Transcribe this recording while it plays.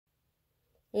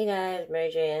Hey guys,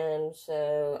 Mary J.M.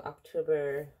 So, I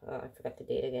forgot the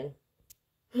date again.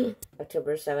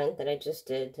 October 7th, that I just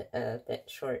did that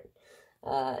short.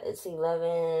 It's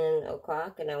 11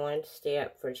 o'clock, and I wanted to stay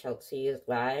up for Chelsea's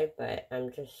live, but I'm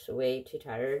just way too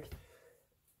tired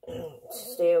to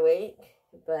stay awake.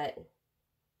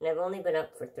 And I've only been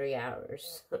up for 3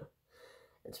 hours.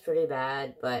 It's pretty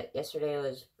bad, but yesterday I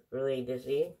was really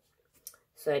busy.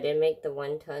 So I did make the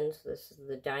wontons. This is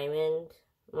the diamond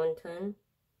wonton.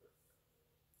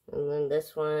 And then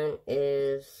this one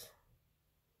is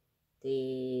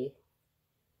the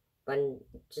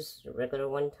just regular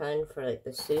wonton for like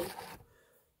the soup.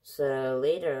 So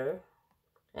later,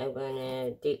 I'm going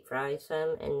to deep fry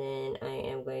some, and then I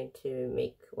am going to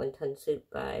make wonton soup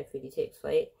by Foodie Takes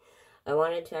Flight. I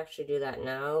wanted to actually do that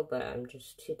now, but I'm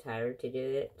just too tired to do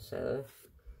it. So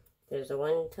there's the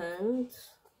wontons.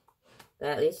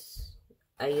 At least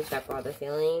I used up all the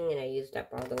filling, and I used up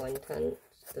all the wontons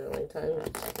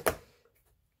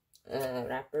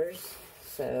wrappers.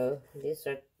 So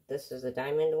this is the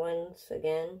diamond ones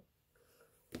again.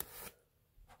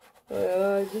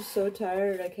 Oh, I'm just so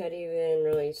tired I can't even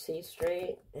really see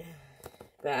straight.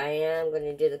 But I am going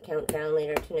to do the countdown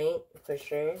later tonight for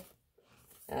sure.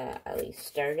 At least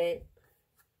start it.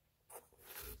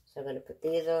 So I'm going to put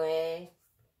these away.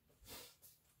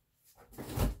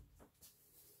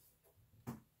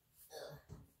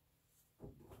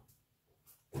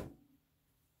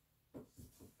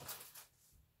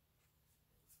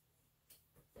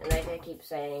 And like I keep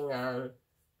saying,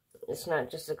 it's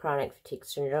not just the chronic fatigue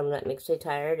syndrome that makes me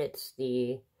tired. It's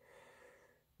the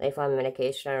lifelong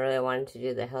medication. I really wanted to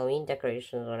do the Halloween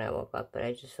decorations when I woke up, but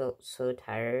I just felt so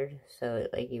tired. So,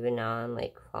 like, even now I'm,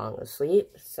 like, falling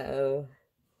asleep. So,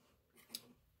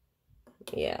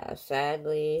 yeah,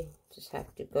 sadly, just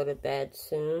have to go to bed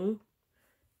soon.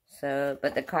 So,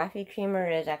 but the coffee creamer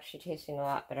is actually tasting a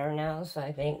lot better now. So,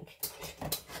 I think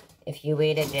if you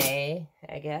wait a day,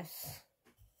 I guess,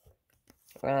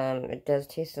 it does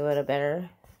taste a little better.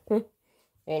 Right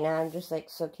now, I'm just, like,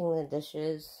 soaking the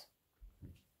dishes.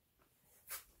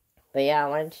 But yeah, I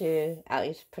wanted to at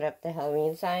least put up the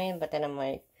Halloween sign, but then I'm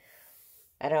like,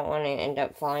 I don't want to end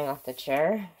up falling off the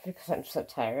chair because I'm so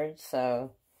tired,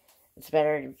 so it's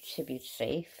better to be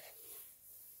safe.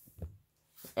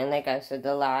 And like I said,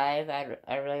 the live,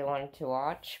 I really wanted to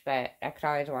watch, but I could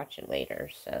always watch it later,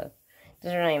 so it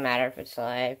doesn't really matter if it's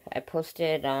live. I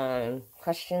posted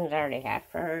questions I already had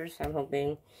for her, so I'm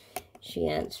hoping she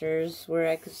answers where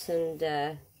I could send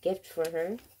a gift for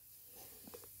her.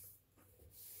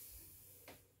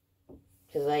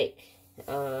 Because, like,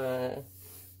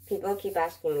 people keep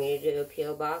asking me to do a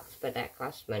P.O. box, but that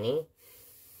costs money.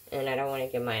 And I don't want to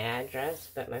give my address,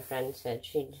 but my friend said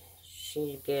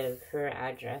she'd give her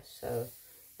address, so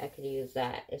I could use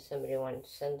that if somebody wanted to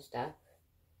send stuff.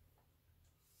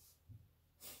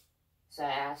 So I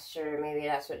asked her maybe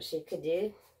that's what she could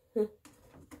do.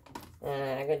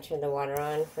 I'm going to turn the water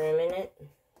on for a minute,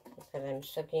 because I'm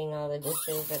soaking all the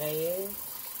dishes that I use.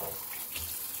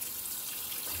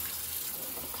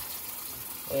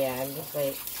 Yeah, I'm just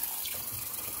like,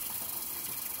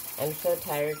 I'm so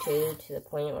tired too, to the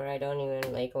point where I don't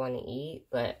even like want to eat,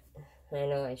 but I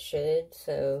know I should,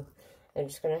 so I'm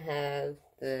just gonna have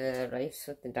the rice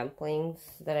with the dumplings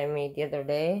that I made the other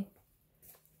day,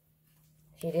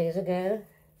 a few days ago.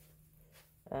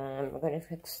 We're gonna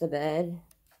fix the bed.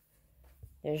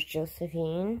 There's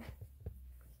Josephine,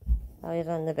 always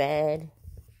on the bed.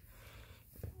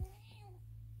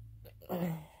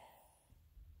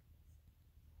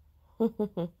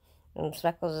 And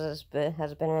Speckles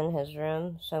has been in his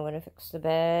room, so I'm gonna fix the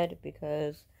bed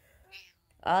because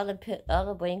all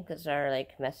the blankets are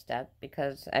like messed up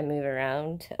because I move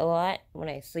around a lot when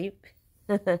I sleep.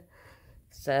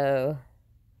 So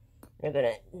we're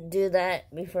gonna do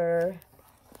that before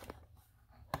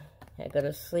I go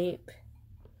to sleep.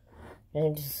 And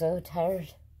I'm just so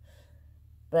tired.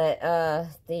 But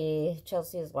the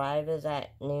Chelsea's live is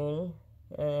at noon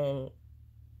in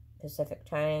Pacific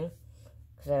time.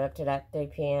 Because I looked it up, 3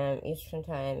 p.m. Eastern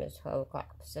time is 12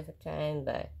 o'clock Pacific time,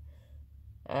 but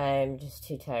I'm just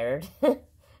too tired.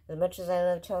 As much as I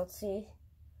love Chelsea,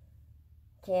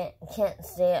 can't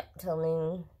stay up till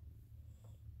noon.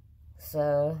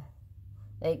 So,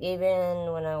 like,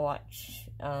 even when I watch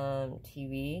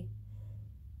TV,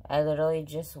 I literally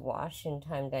just watch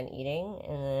until I'm done eating,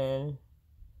 and then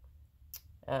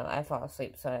I fall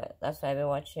asleep. So that's why I've been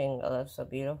watching I Love So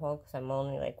Beautiful, because I'm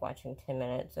only like watching 10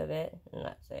 minutes of it, and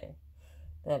that's it.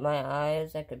 But my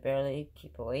eyes, I could barely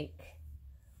keep awake.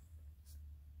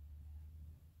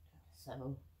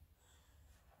 So,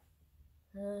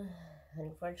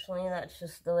 unfortunately, that's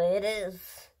just the way it is.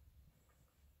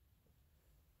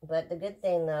 But the good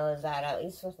thing, though, is that at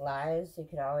least with lives, you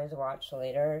could always watch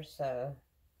later, so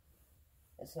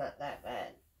it's not that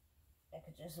bad. I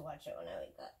could just watch it when I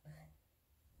wake up.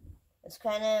 It's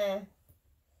kind of...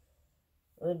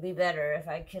 It would be better if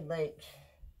I could, like,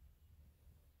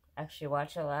 actually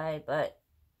watch it live, but,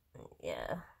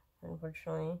 yeah,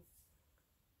 unfortunately.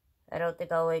 I don't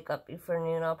think I'll wake up before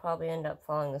noon. I'll probably end up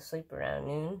falling asleep around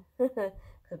noon.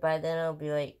 Because by then it'll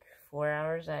be like 4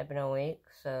 hours I've been awake.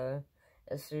 So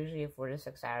it's usually 4 to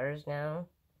 6 hours now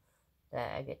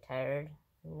that I get tired.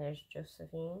 And there's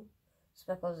Josephine.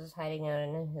 Speckles is hiding out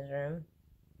in his room.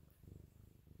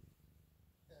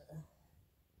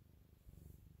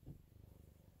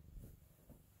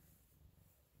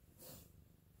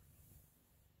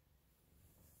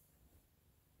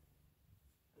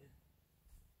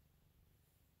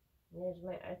 There's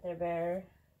my Arthur Bear.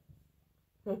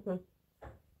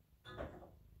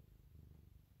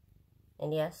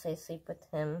 And yes, I sleep with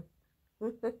him.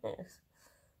 Hug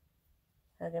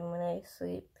him when I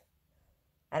sleep.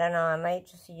 I don't know, I might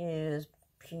just use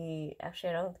Actually,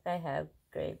 I don't think I have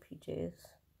gray PJs.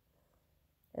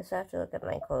 I just have to look at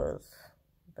my clothes.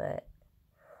 But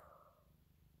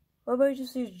I might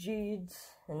just use jeans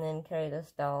and then carry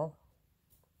this doll.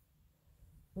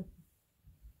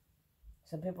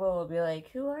 Some people will be like,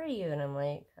 who are you? And I'm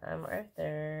like, I'm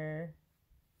Arthur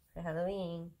for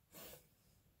Halloween.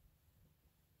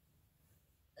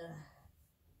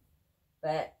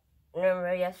 But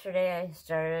remember yesterday I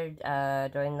started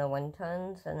doing the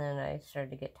wontons, and then I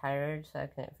started to get tired, so I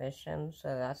couldn't finish them.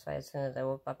 So that's why as soon as I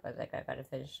woke up, I was like, I gotta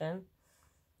finish them.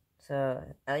 So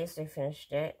at least I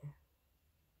finished it.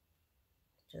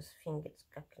 Josephine gets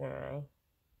stuck in her eye.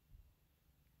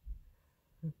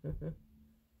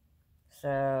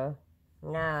 So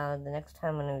now the next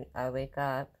time when I wake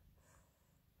up,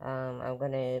 I'm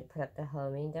gonna put up the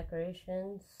Halloween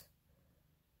decorations.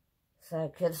 So I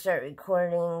could start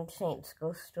recording tonight's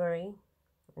ghost story.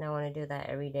 And I want to do that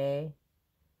every day.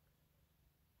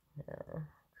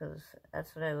 Because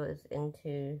that's what I was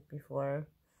into before.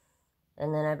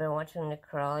 And then I've been watching Nick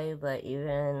Crawley, but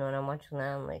even when I'm watching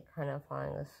that, I'm like kind of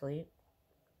falling asleep.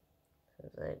 So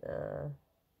it's like,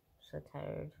 so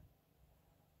tired.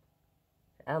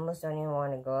 I almost don't even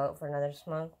want to go out for another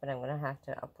smoke, but I'm going to have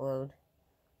to upload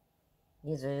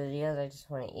these videos. I just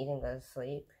want to eat and go to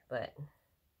sleep, but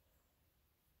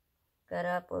gotta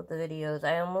upload the videos.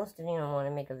 I almost didn't even want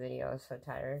to make a video. I was so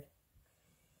tired.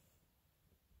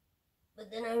 But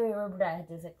then I remembered I had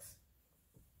to fix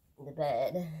the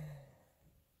bed.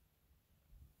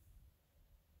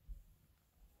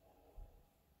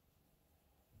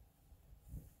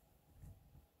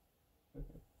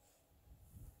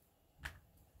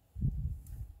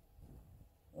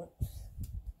 Whoops.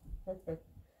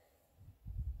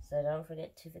 So don't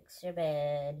forget to fix your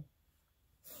bed.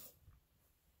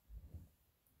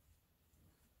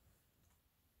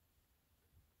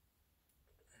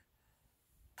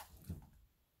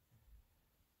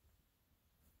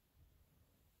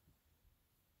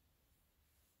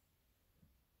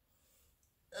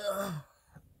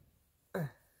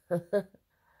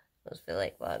 Must feel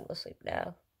like, well, I'm gonna sleep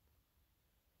now.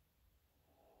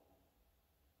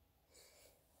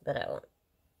 But I won't.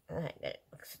 I gotta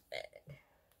fix the bed.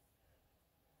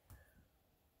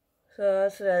 So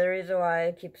that's another reason why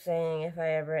I keep saying if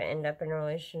I ever end up in a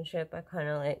relationship, I kind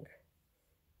of like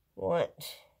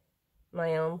want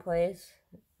my own place,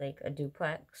 like a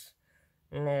duplex,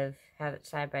 and have it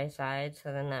side by side,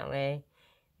 so then that way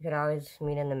you could always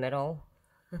meet in the middle.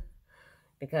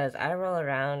 Because I roll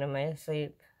around in my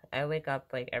sleep. I wake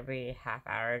up like every half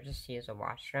hour just to use a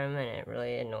washroom, and it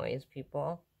really annoys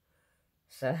people.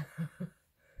 So,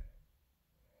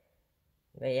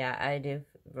 but yeah, I do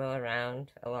roll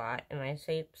around a lot in my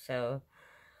sleep, so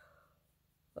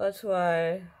that's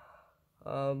why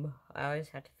I always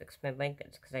have to fix my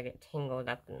blankets because I get tangled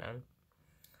up in them.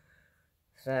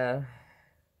 So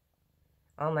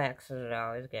all my exes would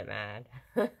always get mad.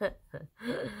 They'd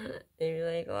be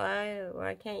like,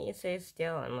 why can't you stay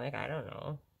still? I'm like, I don't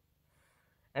know.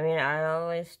 I mean, I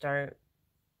always start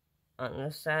on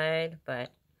this side,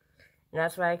 but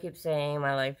that's why I keep saying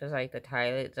my life is like the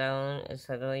Twilight Zone. It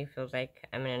suddenly feels like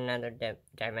I'm in another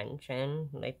dimension.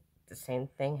 Like, the same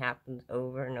thing happens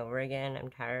over and over again. I'm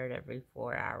tired every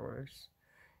 4 hours.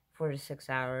 4 to 6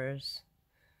 hours.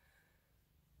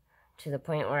 To the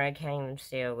point where I can't even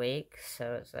stay awake.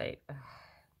 So it's like, ugh.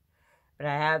 But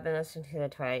I have been listening to the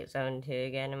Twilight Zone 2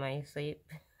 again in my sleep.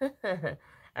 I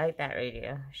like that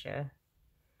radio show.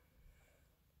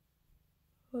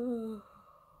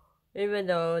 Even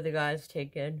though the guy's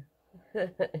taken.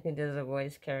 He does a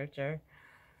voice character.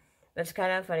 It's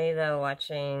kind of funny though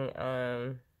watching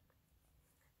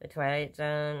the Twilight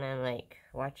Zone and, like,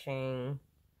 watching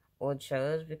old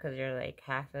shows because you're, like,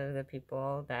 half of the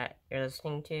people that you're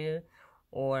listening to,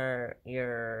 or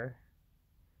you're,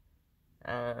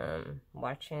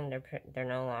 watching, they're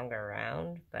no longer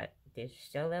around, but they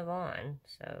still live on,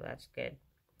 so that's good.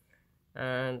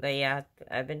 But yeah,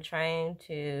 I've been trying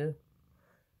to,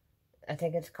 I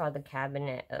think it's called The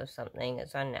Cabinet of something,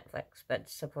 it's on Netflix, but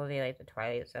it's supposedly like the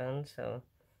Twilight Zone, so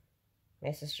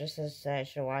my sister says that I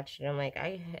should watch it. I'm like,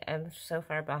 I'm so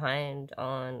far behind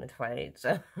on the Twilight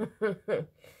Zone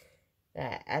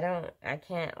that I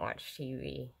can't watch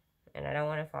TV, and I don't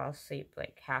want to fall asleep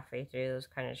like halfway through those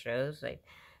kind of shows. Like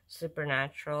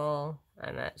Supernatural,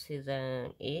 I'm at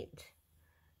season 8,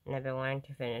 and I've been wanting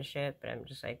to finish it, but I'm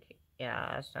just like,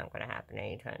 yeah, it's not going to happen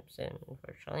anytime soon,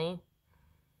 unfortunately,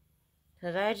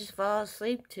 because I just fall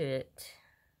asleep to it.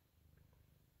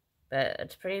 But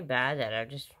it's pretty bad that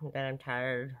I'm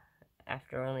tired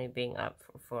after only being up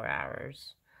for 4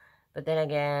 hours. But then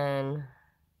again,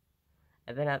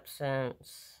 I've been up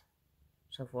since,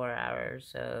 so 4 hours,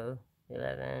 so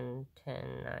 11,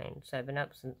 10, 9, so I've been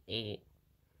up since 8.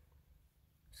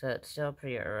 So it's still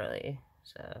pretty early,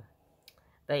 so.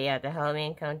 But yeah, the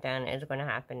Halloween countdown is going to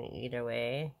happen either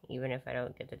way, even if I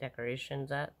don't get the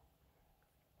decorations up.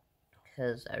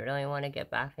 Because I really want to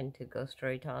get back into ghost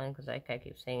storytelling, because like I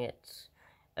keep saying, it's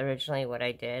originally what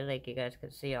I did. Like, you guys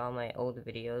could see all my old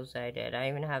videos that I did. I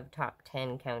even have top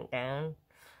 10 countdown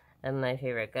of my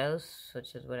favorite ghosts,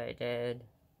 which is what I did.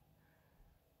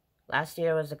 Last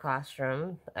year was the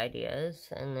classroom ideas,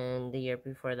 and then the year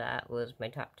before that was my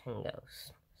top 10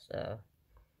 ghosts. So,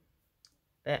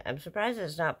 but I'm surprised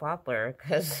it's not popular,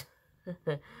 because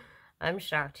I'm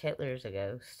shocked Hitler's a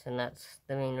ghost, and that's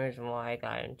the main reason why I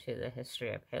got into the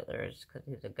history of Hitler, is because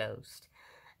he's a ghost.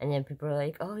 And then people are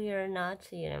like, oh, you're a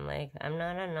Nazi, and I'm like, I'm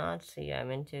not a Nazi,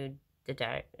 I'm into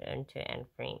Anne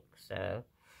Frank, so.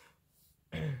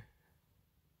 Oh,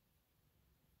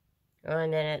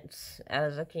 and then I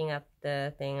was looking up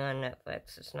the thing on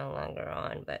Netflix, it's no longer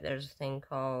on, but there's a thing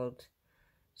called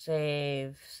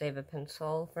Save a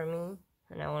Pencil for me,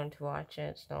 and I wanted to watch it,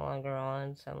 it's no longer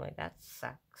on, so I'm like, that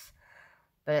sucks.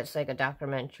 But it's like a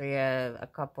documentary of a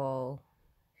couple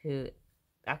who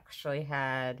actually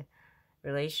had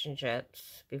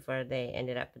relationships before they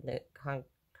ended up in the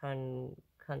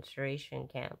concentration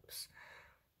camps.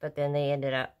 But then they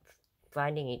ended up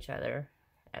finding each other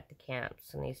at the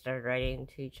camps, and they started writing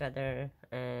to each other,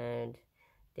 and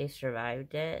they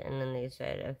survived it. And then they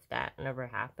said if that never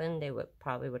happened, they would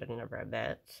have never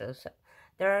met. So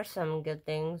there are some good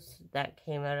things that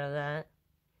came out of that.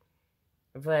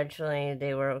 Eventually,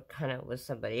 they were kind of with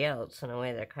somebody else. In a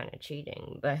way, they're kind of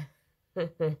cheating, but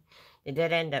they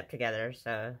did end up together.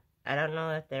 So I don't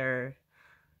know if their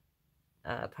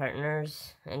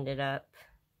partners ended up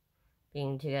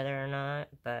being together or not,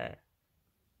 but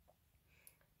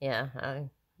yeah,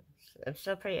 I'm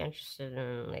still pretty interested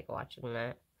in like watching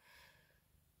that.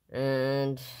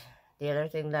 And the other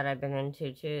thing that I've been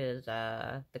into too is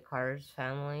the Cars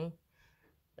family,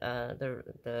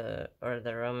 the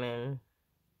Roman.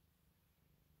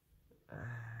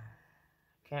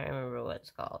 Can't remember what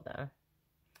it's called because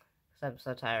I'm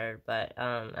so tired. But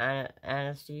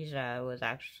Anastasia was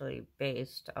actually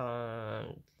based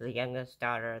on the youngest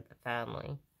daughter of the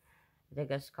family. I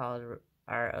think it's called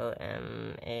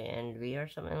Romanv or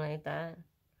something like that.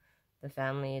 The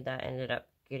family that ended up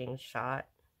getting shot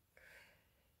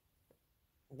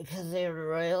because they were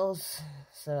royals.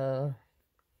 So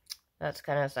that's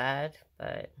kind of sad,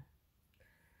 but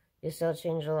you still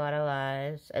change a lot of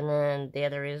lives. And then the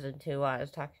other reason too why I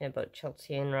was talking about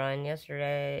Chelsea and Ron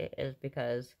yesterday is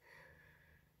because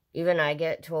even I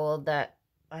get told that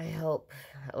I help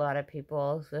a lot of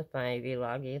people with my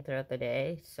vlogging throughout the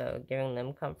day, so giving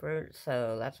them comfort.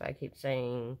 So that's why I keep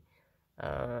saying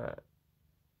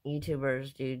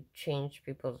YouTubers do change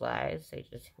people's lives. They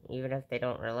just, even if they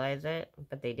don't realize it,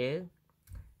 but they do.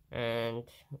 And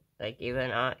like even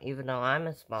though I'm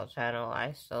a small channel,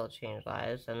 I still change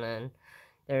lives. And then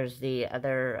there's the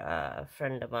other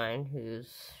friend of mine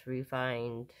who's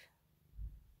refined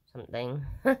something.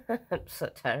 I'm so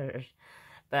tired,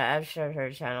 but I've shared her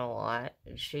channel a lot.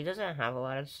 She doesn't have a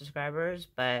lot of subscribers,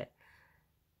 but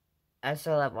I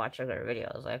still love watching her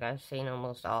videos. Like, I've seen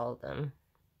almost all of them,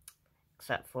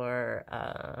 except for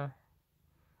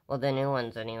well, the new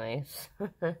ones anyways.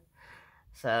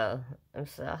 So, I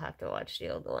still have to watch the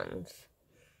old ones.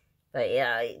 But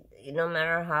yeah, no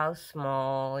matter how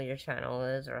small your channel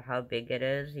is or how big it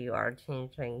is, you are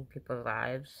changing people's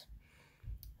lives.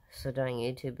 So doing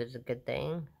YouTube is a good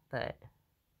thing, but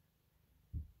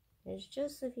there's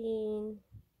Josephine.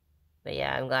 But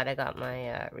yeah, I'm glad I got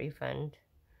my refund.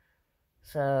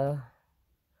 So,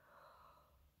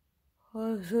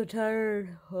 I'm so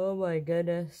tired. Oh my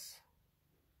goodness.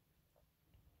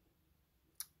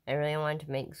 I really wanted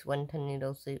to make wonton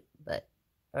noodle soup,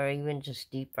 or even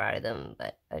just deep fry them,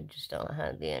 but I just don't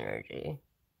have the energy.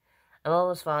 I'm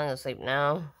almost falling asleep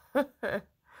now,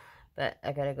 but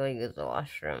I gotta go use the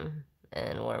washroom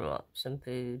and warm up some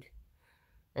food,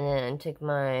 and then take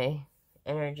my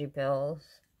energy pills.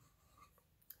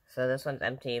 So this one's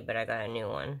empty, but I got a new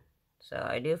one. So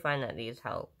I do find that these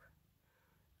help.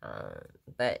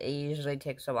 But it usually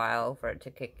takes a while for it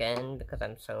to kick in because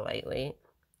I'm so lightweight.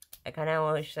 I kind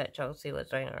of wish that Chelsea was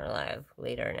joining our live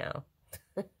later now.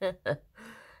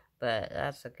 But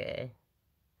that's okay.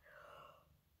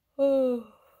 Oh.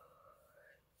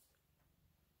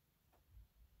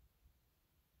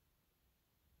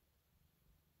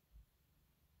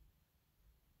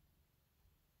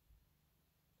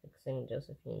 Fixing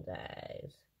Josephine's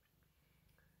eyes.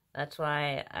 That's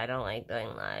why I don't like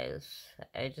doing lives.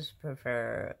 I just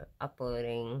prefer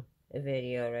uploading a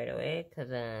video right away, because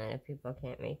then if people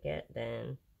can't make it,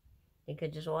 then they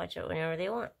could just watch it whenever they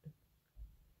want.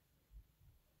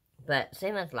 But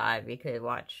same as live, you could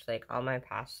watch, like, all my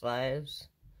past lives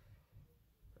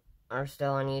are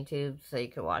still on YouTube, so you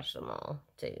could watch them all,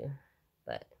 too.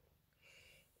 But,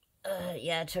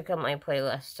 yeah, check out my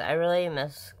playlist. I really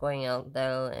miss going out,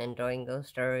 though, and doing ghost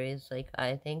stories. Like,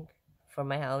 I think for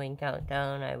my Halloween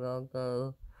countdown, I will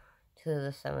go to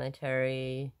the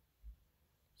cemetery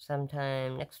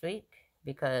sometime next week,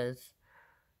 because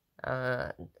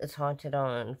it's haunted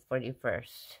on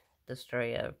 41st, the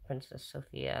story of Princess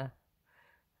Sophia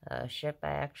ship. I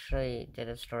actually did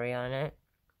a story on it,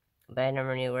 but I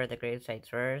never knew where the grave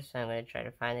sites were, so I'm going to try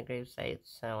to find the grave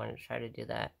sites. So I want to try to do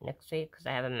that next week, because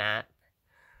I have a map.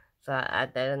 So I'll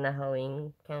add that in the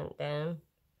Halloween countdown.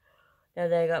 Now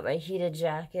that I got my heated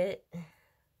jacket,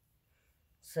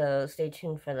 so stay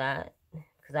tuned for that,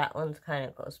 because that one's kind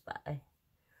of close by.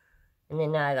 And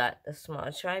then now I got the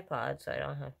small tripod, so I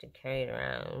don't have to carry it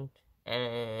around.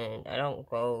 And I don't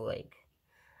go, like,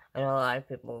 I know a lot of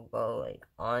people go, like,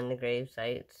 on the grave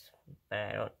sites, but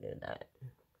I don't do that.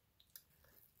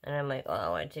 And I'm like, oh, I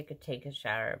want to take a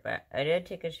shower. But I did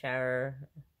take a shower.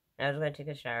 I was going to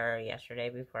take a shower yesterday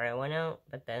before I went out,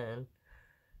 but then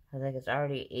I was like, it's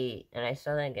already 8, and I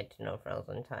still didn't get to No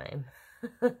Frozen Time.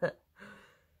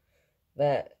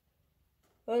 But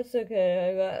that's okay.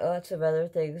 I got lots of other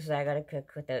things I gotta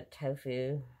cook without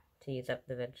tofu to use up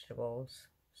the vegetables.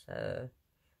 So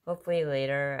hopefully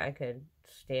later I could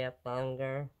stay up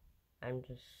longer. I'm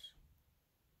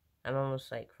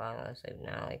almost like falling asleep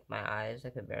now. Like my eyes, I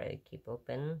could barely keep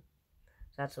open.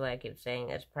 So that's why I keep saying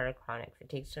it's part of chronic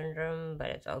fatigue syndrome, but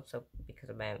it's also because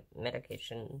of my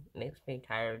medication makes me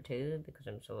tired too, because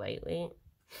I'm so lightweight.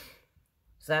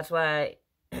 So that's why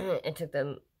it took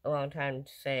them a long time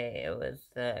to say it was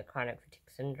the chronic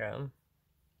fatigue syndrome,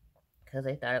 because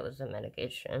they thought it was a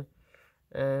medication.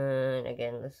 And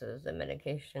again, this is the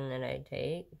medication that I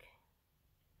take,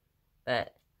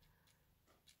 but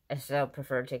I still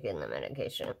prefer taking the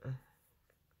medication,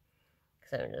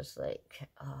 because I'm just like,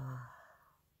 oh,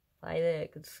 if I did, I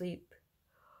could sleep.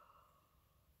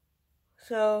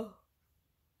 So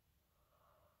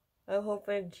I'm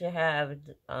hoping to have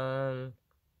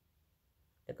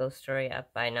the ghost story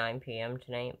up by 9 p.m.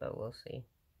 tonight, but we'll see.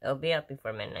 It'll be up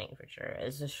before midnight for sure.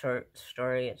 It's a short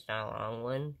story, it's not a long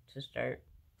one to start.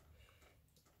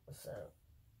 So,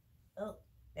 oh,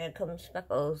 there comes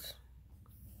Speckles.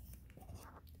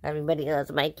 Everybody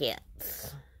loves my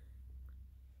cats.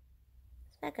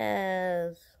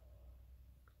 Speckles.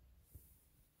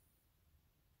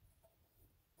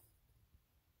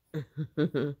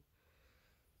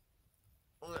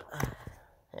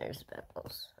 There's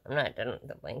Speckles. I'm not done with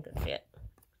the blankets yet.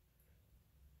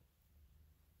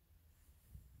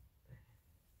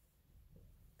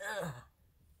 Ugh.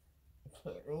 I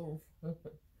can't move.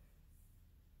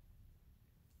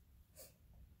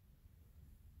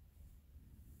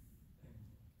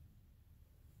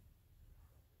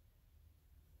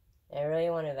 I really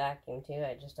want to vacuum too,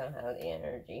 I just don't have the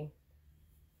energy.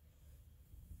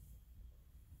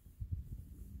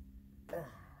 Ugh.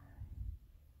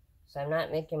 So I'm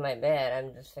not making my bed,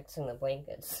 I'm just fixing the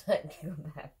blankets so I can go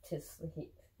back to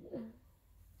sleep.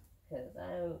 Because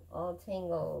I'm all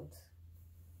tangled.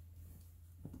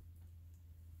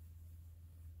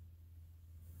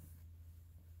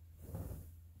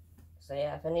 So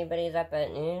yeah, if anybody's up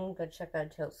at noon, go check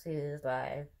out Chelsea's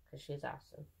live, because she's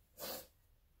awesome.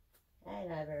 I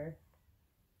love her.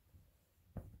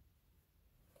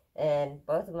 And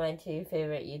both of my 2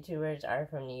 favorite YouTubers are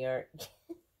from New York.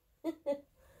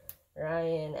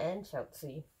 Ryan and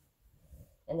Chelsea.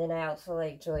 And then I also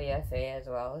like Julia Faye as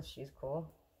well. She's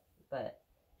cool, but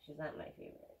she's not my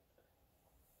favorite.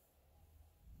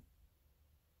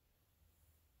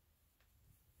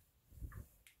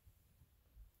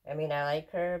 I mean, I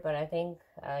like her, but I think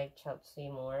I like Chelsea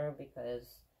more because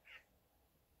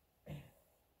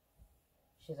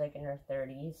she's like in her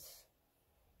 30s.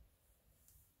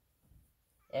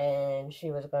 And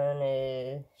she was going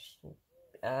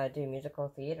to do musical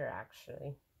theater,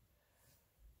 actually.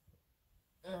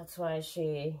 That's why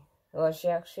she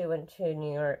actually went to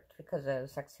New York because of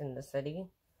Sex and the City.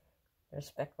 Her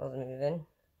speckles moving.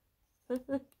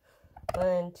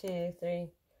 1, 2,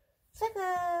 3.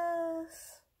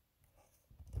 Speckles!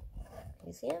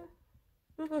 You see him?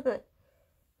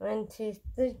 1, 2,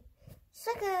 3.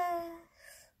 Speckles!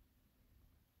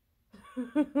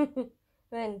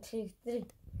 1, 2, 3.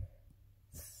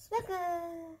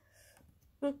 Speckles!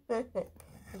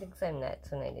 He thinks I'm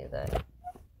nuts when I do that.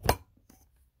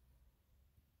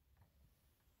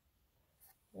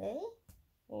 Hey?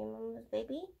 Your mama's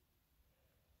baby?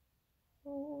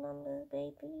 Your mama's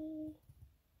baby?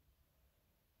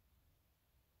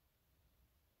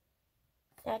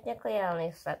 Technically, I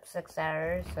only slept 6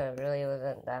 hours, so it really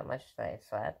wasn't that much that I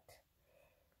slept.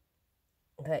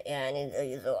 But yeah, I need to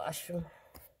use the washroom.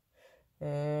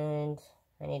 And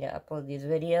I need to upload these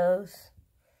videos.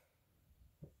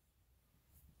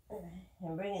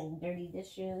 I'm bringing dirty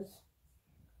dishes.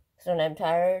 So when I'm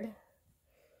tired,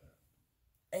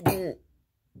 I do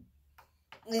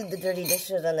leave the dirty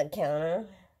dishes on the counter.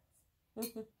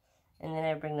 And then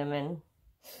I bring them in.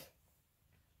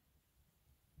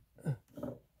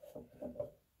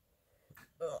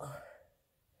 Ugh.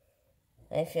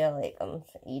 I feel like I'm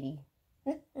eating.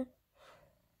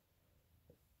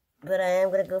 But I am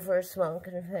going to go for a smoke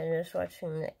and finish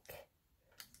watching Nick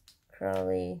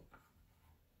Crowley.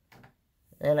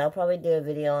 And I'll probably do a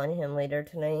video on him later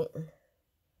tonight.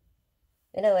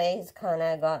 Anyway, he's kind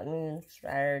of got me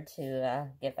inspired to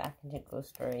get back into ghost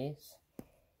stories.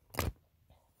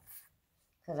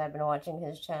 Because I've been watching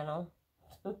his channel.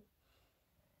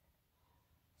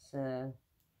 So,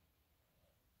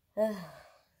 I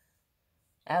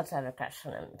also have a crush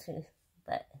on him too,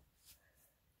 but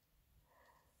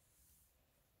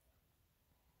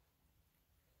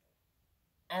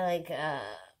I like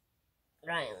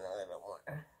Ryan a little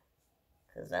more,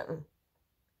 because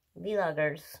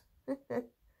vloggers,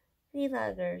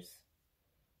 vloggers.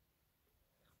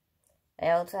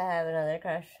 I also have another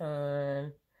crush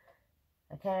on,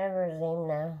 I can't remember his name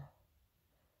now,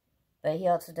 but he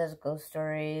also does ghost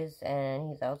stories, and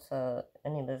he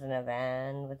lives in a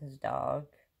van with his dog,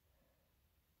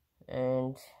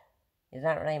 and he's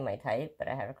not really my type, but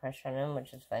I have a crush on him,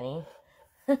 which is funny.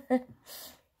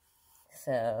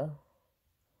 So,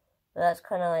 that's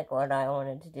kind of like what I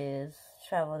wanted to do, is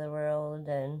travel the world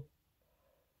and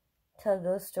tell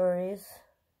ghost stories.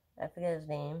 I forget his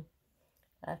name.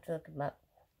 I have to look him up.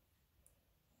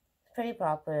 It's pretty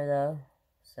popular though,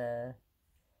 so...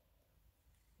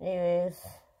 Anyways,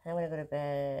 I'm gonna go to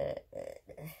bed.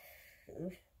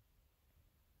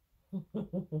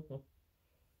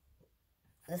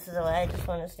 This is why I just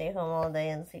want to stay home all day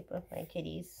and sleep with my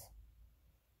kitties.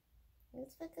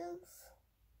 It's Speckles.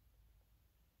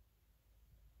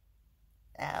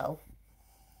 Ow.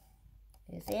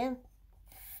 You see him?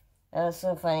 That was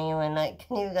so funny when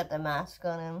you got the mask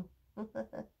on him.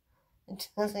 It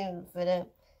doesn't even fit him.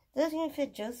 It doesn't even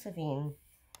fit Josephine.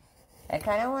 I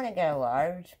kind of want to get a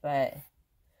large, but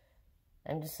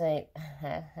I'm just like,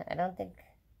 I don't think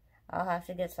I'll have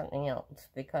to get something else,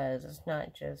 because it's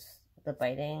not just the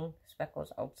biting.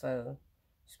 Speckles also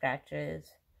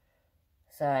scratches.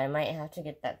 So I might have to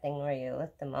get that thing where you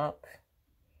lift them up.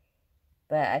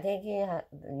 But I think you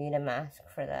need a mask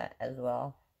for that as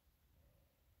well.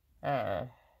 But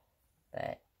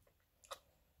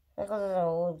Speckles is an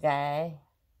old guy.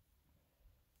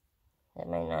 I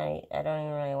don't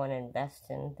even really want to invest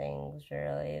in things,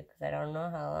 really, because I don't know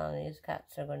how long these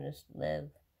cats are going to live.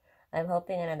 I'm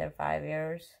hoping another 5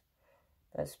 years.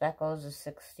 But Speckles is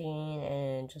 16,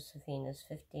 and Josephine is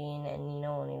 15, and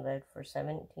Nino only lived for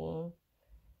 17.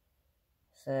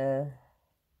 So,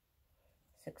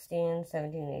 16,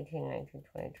 17, 18, 19,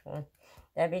 20, 21.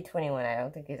 That'd be 21. I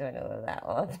don't think he's going to live that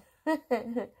long.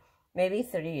 Maybe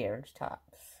 30 years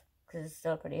tops, because he's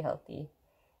still pretty healthy.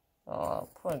 Oh,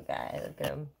 poor guy. Look at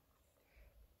him.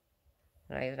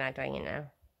 No, he's not doing it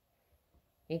now.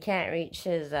 He can't reach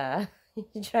his,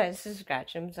 he tries to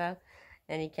scratch himself,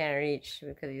 and he can't reach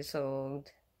because he's so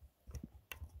old.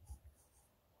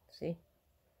 See?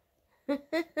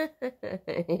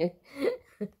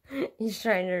 He's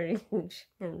trying to reach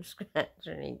and scratch,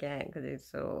 and he can't because he's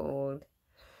so old.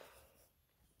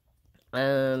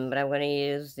 But I'm gonna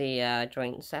use the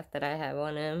joint stuff that I have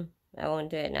on him. I won't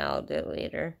do it now, I'll do it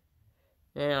later.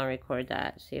 And then I'll record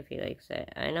that, see if he likes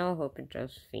it. I know Hope and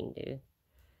Josephine do.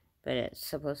 But it's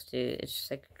supposed to, it's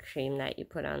just like a cream that you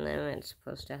put on them, and it's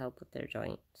supposed to help with their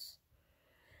joints.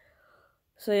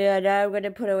 So yeah, now I'm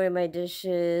gonna put away my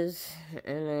dishes,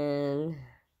 and then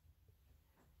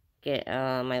get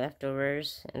my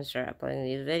leftovers, and start uploading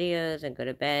these videos, and go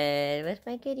to bed with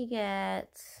my kitty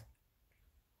cats.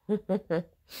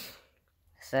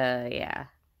 So yeah,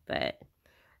 but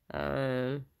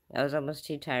I was almost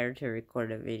too tired to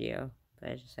record a video, but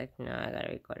I was just like, no, I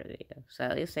gotta record a video. So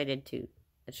at least I did two.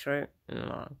 It's short and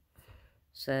long.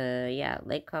 So yeah,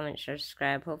 like, comment, share,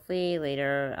 subscribe. Hopefully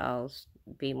later I'll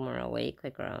be more awake,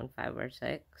 like around 5 or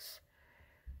 6.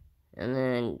 And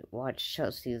then watch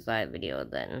Chelsea's live video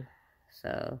then.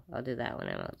 So I'll do that when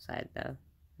I'm outside though.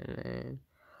 And then,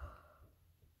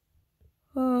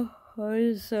 oh,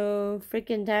 I'm so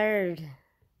freaking tired.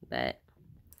 But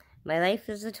my life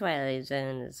is a Twilight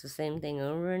Zone. It's the same thing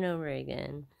over and over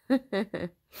again.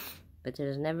 But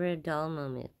there's never a dull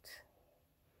moment.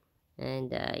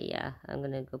 And yeah, I'm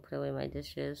gonna go put away my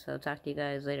dishes. So I'll talk to you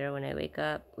guys later when I wake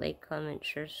up. Like, comment,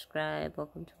 share, subscribe.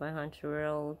 Welcome to my haunted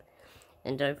world.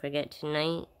 And don't forget,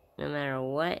 tonight, no matter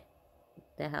what,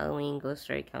 the Halloween Ghost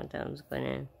Story Countdown is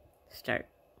gonna start.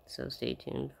 So stay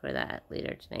tuned for that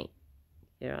later tonight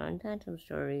here on Phantom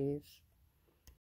Stories.